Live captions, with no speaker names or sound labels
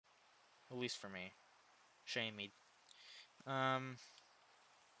At least for me. Shame me. Yeah.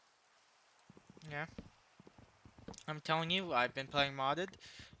 I'm telling you, I've been playing modded.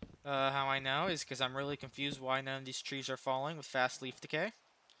 How I know is because I'm really confused why none of these trees are falling with fast leaf decay.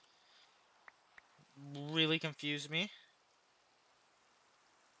 Really confused me.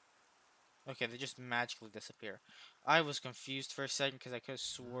 Okay, they just magically disappear. I was confused for a second because I could have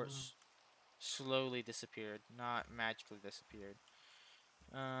swore slowly disappeared, not magically disappeared.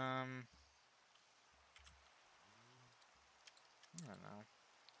 I don't know.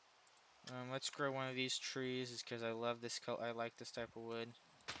 Let's grow one of these trees, is because I love this color. I like this type of wood.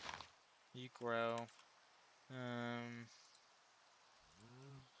 You grow.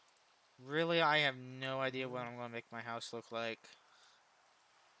 Really, I have no idea what I'm gonna make my house look like.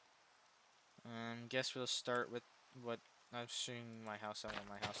 Guess we'll start with what I'm assuming I want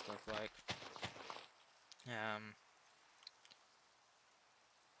my house to look like. Um,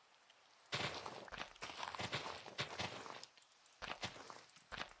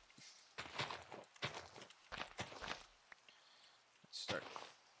 let's start.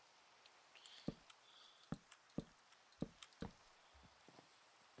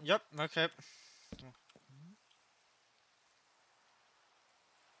 Yep. Okay.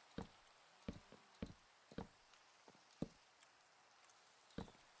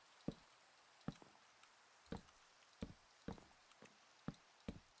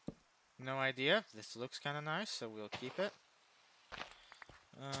 No idea. This looks kind of nice, so we'll keep it.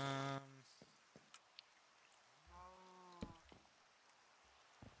 Um.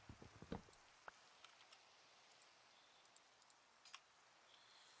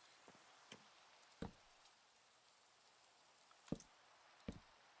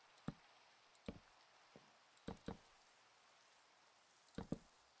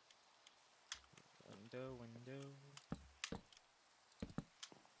 Window.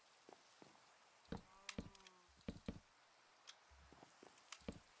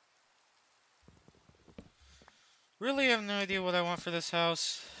 Really have no idea what I want for this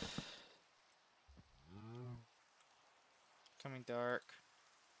house. Coming dark.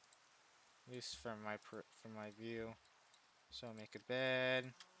 At least from my view. So I'll make a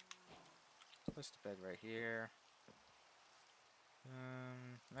bed. Place the bed right here.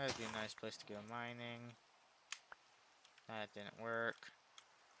 That'd be a nice place to go mining. That didn't work.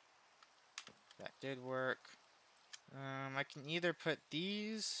 That did work. I can either put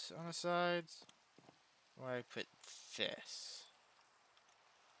these on the sides, or I put this.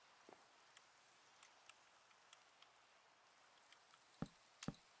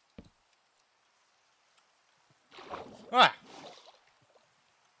 Ah!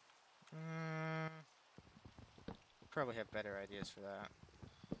 Probably have better ideas for that.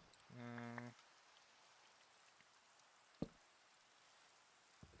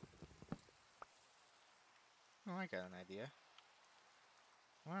 Oh, I got an idea.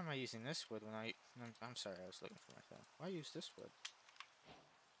 Why am I using this wood when I'm sorry, I was looking for my phone. Why use this wood?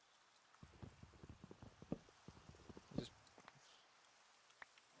 Just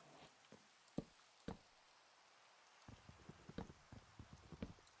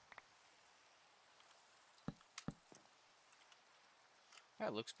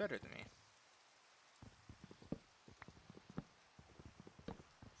that looks better to me.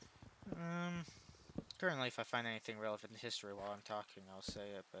 Currently, if I find anything relevant to history while I'm talking, I'll say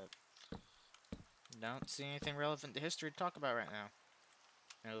it, but don't see anything relevant to history to talk about right now.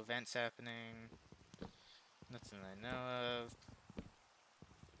 No events happening. Nothing I know of.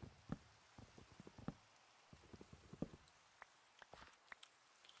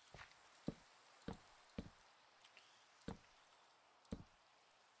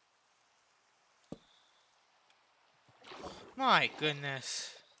 My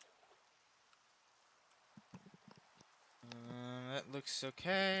goodness. That looks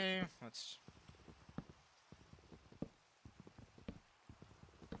okay. Let's...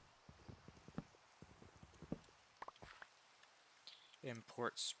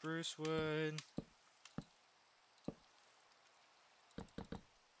 import spruce wood.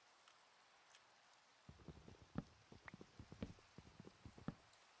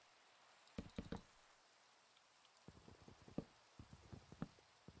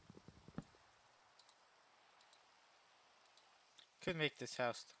 Could make this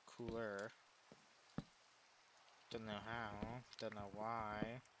house cooler. Don't know how. Don't know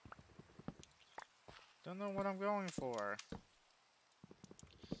why. Don't know what I'm going for.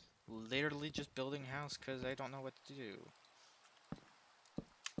 Literally just building a house because I don't know what to do.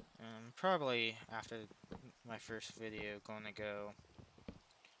 Probably after my first video, going to go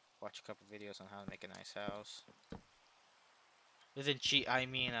watch a couple videos on how to make a nice house. Within cheat, I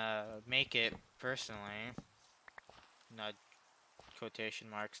mean, make it personally. Nudge, quotation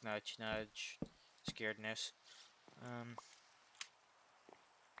marks, nudge, nudge, scaredness. Um,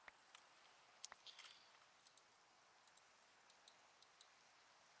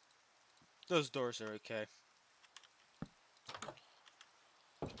 those doors are okay.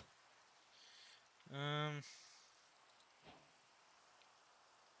 Um,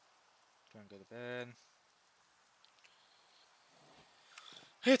 gonna go to bed.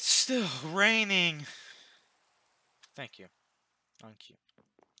 It's still raining. Thank you. Thank you.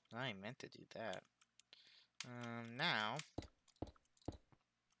 I meant to do that. Now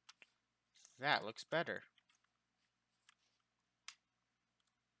that looks better.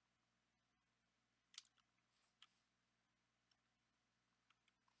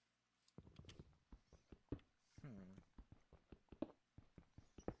 Hmm.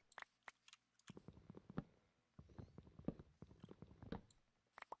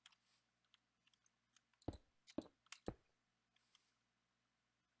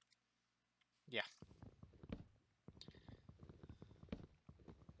 Yeah.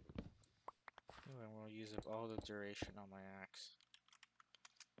 Ooh, and we'll use up all the duration on my axe.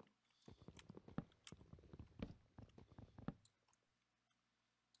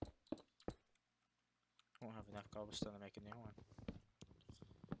 Won't have enough cobblestone to make a new one.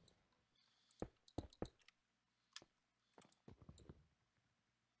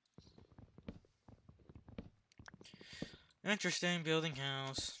 Interesting building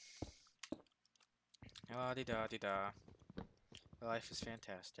house. La di da di da. Life is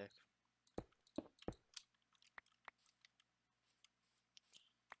fantastic.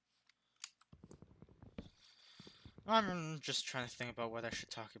 I'm just trying to think about what I should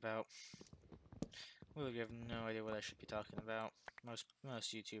talk about. Really have no idea what I should be talking about. Most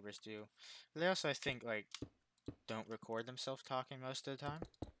YouTubers do. They also, I think, like, don't record themselves talking most of the time.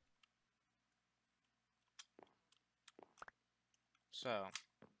 So,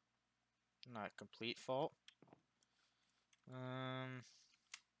 not a complete fault. I'm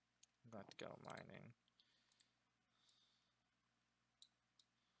about to go mining.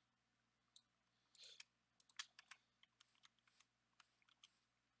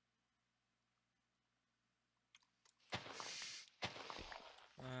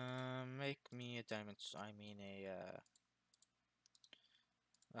 Make me a diamond. I mean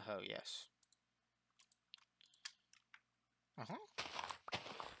oh yes.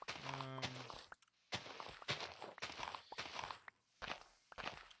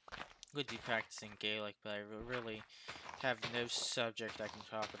 Would be practicing Gaelic, but I really have no subject I can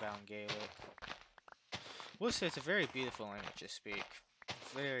talk about in Gaelic. We'll say it's a very beautiful language to speak.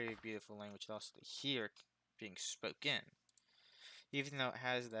 Very beautiful language also to hear being spoken. Even though it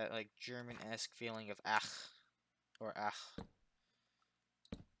has that like German-esque feeling of ach or ach.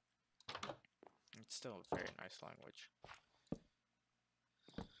 It's still a very nice language.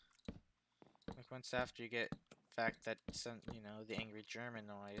 Like once after you get the fact that some, the angry German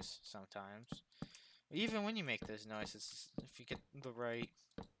noise sometimes. Even when you make those noises, if you get the right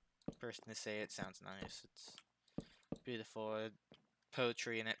person to say it, it sounds nice. It's beautiful.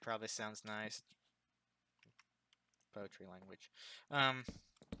 Poetry in it probably sounds nice. Poetry language. But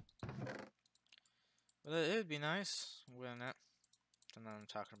it would be nice when that. And I'm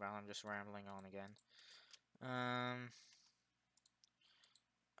talking about. I'm just rambling on again.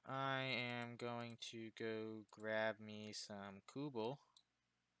 I am going to go grab me some kubel.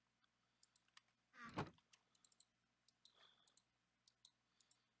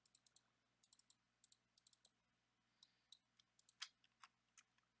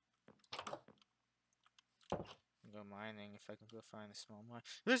 Go mining if I can go find a small mine.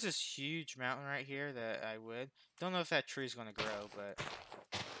 There's this huge mountain right here that I would. Don't know if that tree's gonna grow, but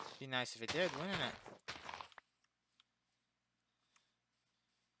it'd be nice if it did, wouldn't it?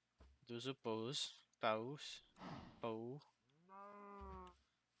 Those are bows. Bows. Bow.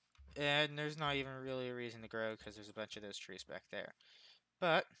 And there's not even really a reason to grow because there's a bunch of those trees back there.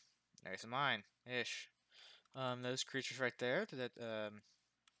 But there's a mine. Ish. Those creatures right there that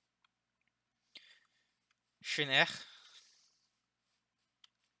Shinech.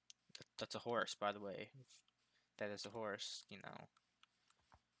 That's a horse, by the way. That is a horse,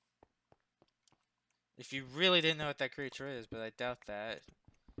 If you really didn't know what that creature is, but I doubt that.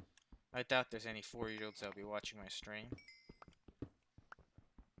 I doubt there's any 4-year-olds that'll be watching my stream.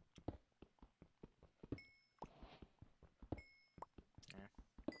 Yeah.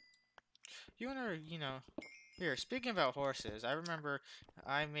 You wanna, here, speaking about horses, I remember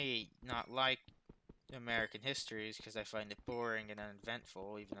I may not like American histories because I find it boring and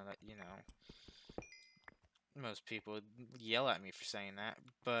uneventful, even though that, Most people would yell at me for saying that,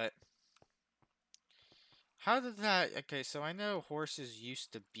 but how did that? Okay, so I know horses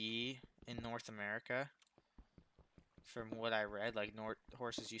used to be in North America. From what I read, like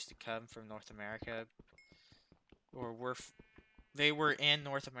horses used to come from North America, or they were in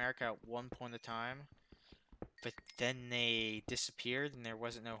North America at one point in time, but then they disappeared, and there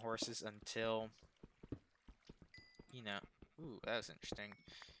wasn't no horses until, you know. Ooh, that was interesting.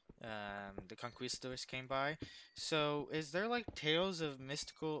 The conquistadors came by. So, is there like tales of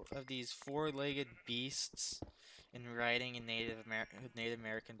these four-legged beasts in writing in Native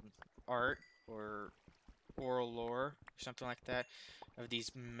American art or oral lore or something like that, of these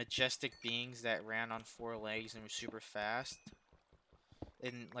majestic beings that ran on four legs and were super fast,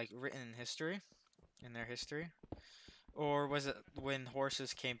 in like written in history, in their history? Or was it when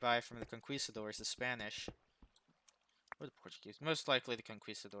horses came by from the conquistadors, the Spanish or the Portuguese? Most likely the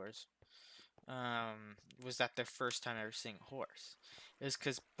conquistadors. Was that their first time ever seeing a horse? Is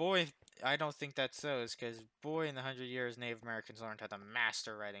because boy, I don't think that's so. Is because boy, in the 100 years, Native Americans learned how to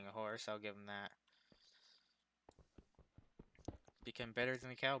master riding a horse. I'll give them that. Became better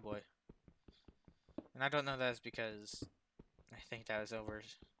than a cowboy. And I don't know that's because I think that was over.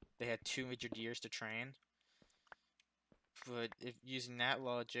 They had 200 years to train. But if using that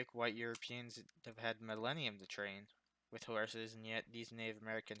logic, white Europeans have had millennium to train with horses, and yet these Native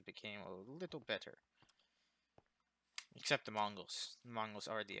Americans became a little better. Except the Mongols. The Mongols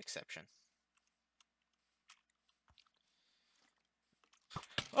are the exception.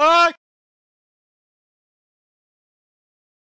 Oh!